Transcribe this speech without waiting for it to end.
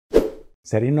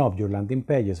Setting up your landing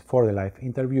pages for the live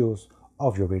interviews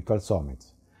of your virtual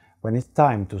summits. When it's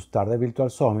time to start the virtual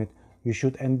summit, you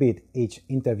should embed each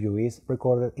interviewee's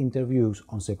recorded interviews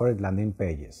on separate landing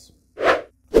pages.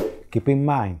 Keep in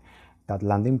mind that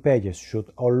landing pages should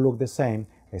all look the same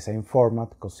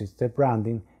format, consistent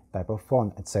branding, type of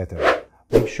font, etc.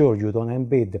 Make sure you don't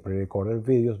embed the pre-recorded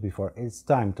videos before it's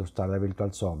time to start the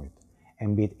virtual summit.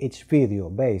 Embed each video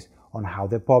based on how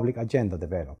the public agenda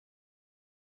develops.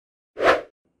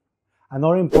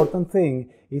 Another important thing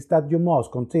is that you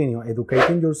must continue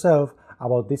educating yourself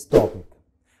about this topic.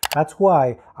 That's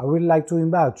why I would like to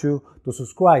invite you to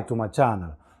subscribe to my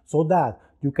channel so that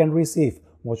you can receive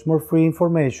much more free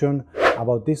information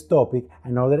about this topic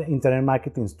and other internet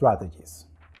marketing strategies.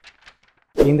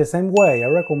 In the same way, I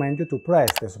recommend you to press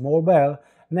the small bell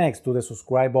next to the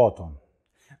subscribe button.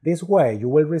 This way you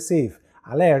will receive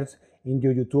alerts in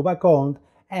your YouTube account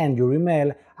and your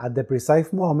email at the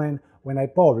precise moment when I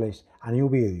publish a new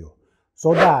video,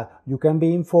 so that you can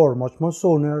be informed much more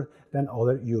sooner than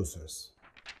other users.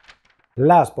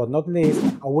 Last but not least,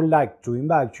 I would like to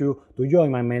invite you to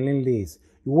join my mailing list.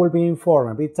 You will be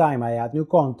informed every time I add new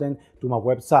content to my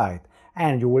website,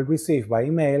 and you will receive by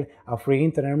email a free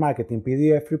internet marketing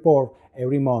PDF report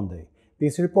every Monday.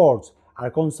 These reports are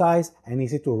concise and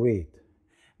easy to read.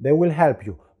 They will help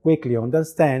you quickly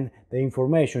understand the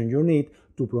information you need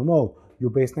to promote your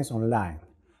business online.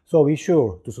 So be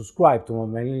sure to subscribe to my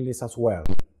mailing list as well.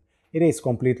 It is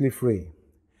completely free.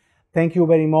 Thank you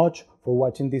very much for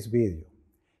watching this video.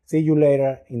 See you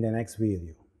later in the next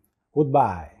video.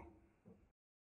 Goodbye.